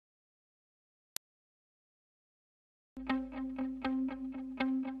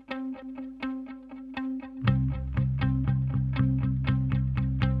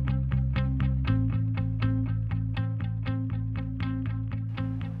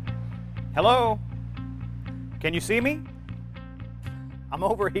Hello? Can you see me? I'm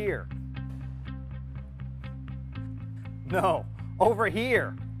over here. No, over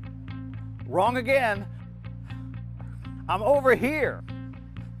here. Wrong again. I'm over here.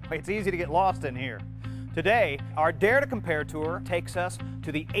 It's easy to get lost in here. Today, our Dare to Compare tour takes us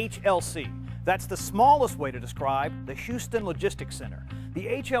to the HLC. That's the smallest way to describe the Houston Logistics Center. The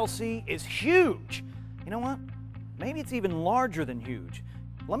HLC is huge. You know what? Maybe it's even larger than huge.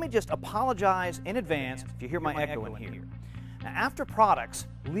 Let me just apologize in advance if you hear my echo in here. Now, after products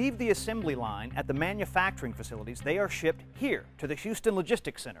leave the assembly line at the manufacturing facilities, they are shipped here to the Houston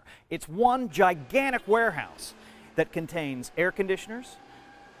Logistics Center. It's one gigantic warehouse that contains air conditioners,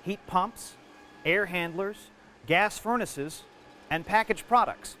 heat pumps, air handlers, gas furnaces, and packaged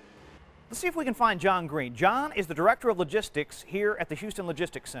products. Let's see if we can find John Green. John is the Director of Logistics here at the Houston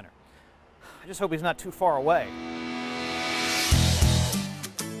Logistics Center. I just hope he's not too far away.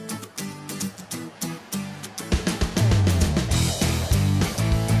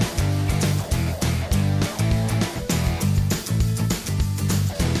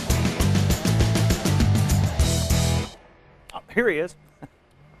 Here he is.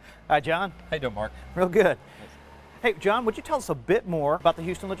 Hi, John. How you doing, Mark? Real good. Hey, John, would you tell us a bit more about the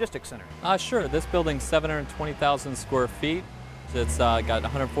Houston Logistics Center? Sure. This building's 720,000 square feet. It's got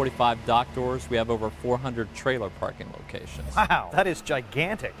 145 dock doors. We have over 400 trailer parking locations. Wow, that is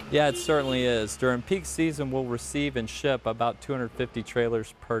gigantic. Yeah, it certainly is. During peak season, we'll receive and ship about 250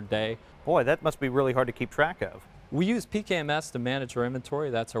 trailers per day. Boy, that must be really hard to keep track of. We use PKMS to manage our inventory.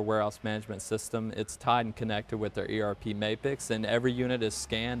 That's our warehouse management system. It's tied and connected with our ERP Mapix, and every unit is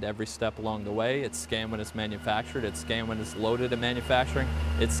scanned every step along the way. It's scanned when it's manufactured. It's scanned when it's loaded in manufacturing.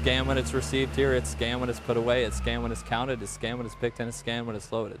 It's scanned when it's received here. It's scanned when it's put away. It's scanned when it's counted. It's scanned when it's picked, and it's scanned when it's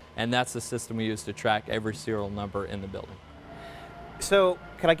loaded. And that's the system we use to track every serial number in the building. So,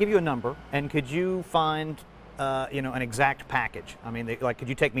 could I give you a number, and could you find, an exact package? I mean, could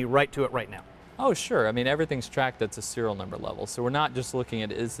you take me right to it right now? Oh, sure. I mean, everything's tracked at the serial number level. So we're not just looking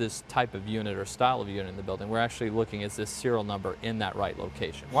at is this type of unit or style of unit in the building. We're actually looking at this serial number in that right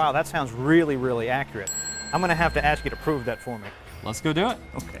location. Wow, that sounds really, really accurate. I'm going to have to ask you to prove that for me. Let's go do it.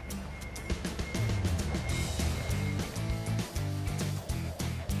 Okay.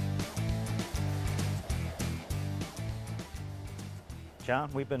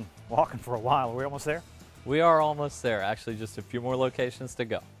 John, we've been walking for a while. Are we almost there? We are almost there. Actually, just a few more locations to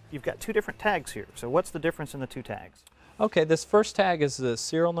go. You've got two different tags here. So what's the difference in the two tags? Okay, this first tag is the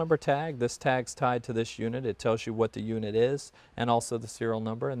serial number tag. This tag's tied to this unit. It tells you what the unit is and also the serial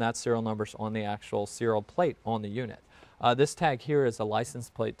number, and that serial number's on the actual serial plate on the unit. This tag here is a license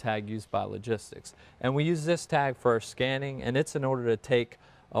plate tag used by Logistics. And we use this tag for our scanning, and it's in order to take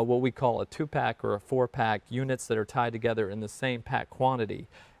what we call a 2-pack or a 4-pack units that are tied together in the same pack quantity,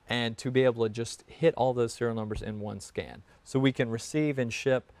 and to be able to just hit all those serial numbers in one scan. So we can receive and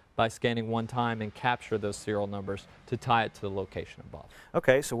ship by scanning one time and capture those serial numbers to tie it to the location above.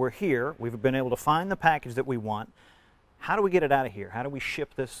 Okay, so we're here. We've been able to find the package that we want. How do we get it out of here? How do we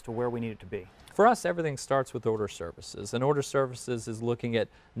ship this to where we need it to be? For us, everything starts with order services, and order services is looking at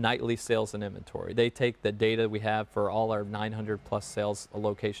nightly sales and inventory. They take the data we have for all our 900 plus sales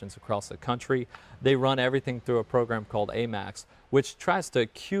locations across the country. They run everything through a program called Ajax, which tries to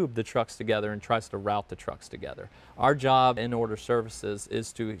cube the trucks together and tries to route the trucks together. Our job in order services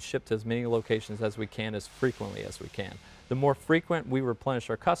is to ship to as many locations as we can, as frequently as we can. The more frequent we replenish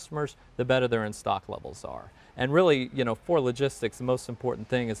our customers, the better their in-stock levels are. And really, for logistics, the most important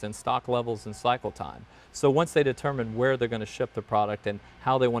thing is in-stock levels and cycle time. So once they determine where they're going to ship the product and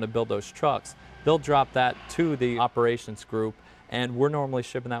how they want to build those trucks, they'll drop that to the operations group, and we're normally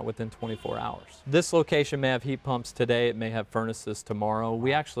shipping that within 24 hours. This location may have heat pumps today, it may have furnaces tomorrow.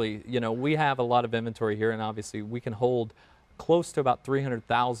 We actually, we have a lot of inventory here, and obviously we can hold close to about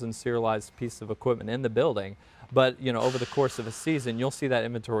 300,000 serialized pieces of equipment in the building. But over the course of a season, you'll see that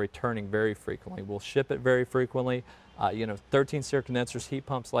inventory turning very frequently. We'll ship it very frequently. 13 SEER condensers, heat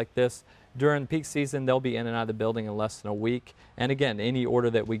pumps like this. During peak season, they'll be in and out of the building in less than a week. And again, any order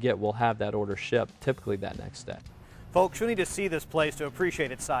that we get, we'll have that order shipped, typically that next day. Folks, you need to see this place to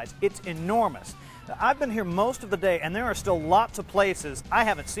appreciate its size. It's enormous. I've been here most of the day, and there are still lots of places I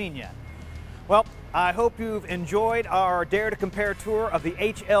haven't seen yet. Well, I hope you've enjoyed our Dare to Compare tour of the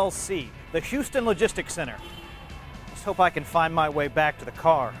HLC, the Houston Logistics Center. Just hope I can find my way back to the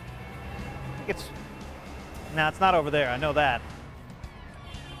car. It's not over there, I know that.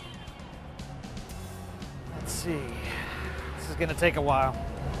 Let's see. This is gonna take a while.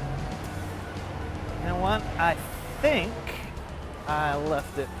 You know what? I think I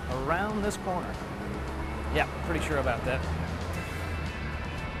left it around this corner. Yeah, pretty sure about that.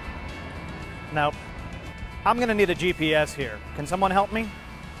 Nope. I'm gonna need a GPS here. Can someone help me,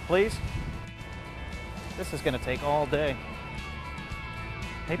 please? This is gonna take all day.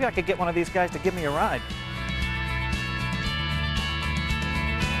 Maybe I could get one of these guys to give me a ride.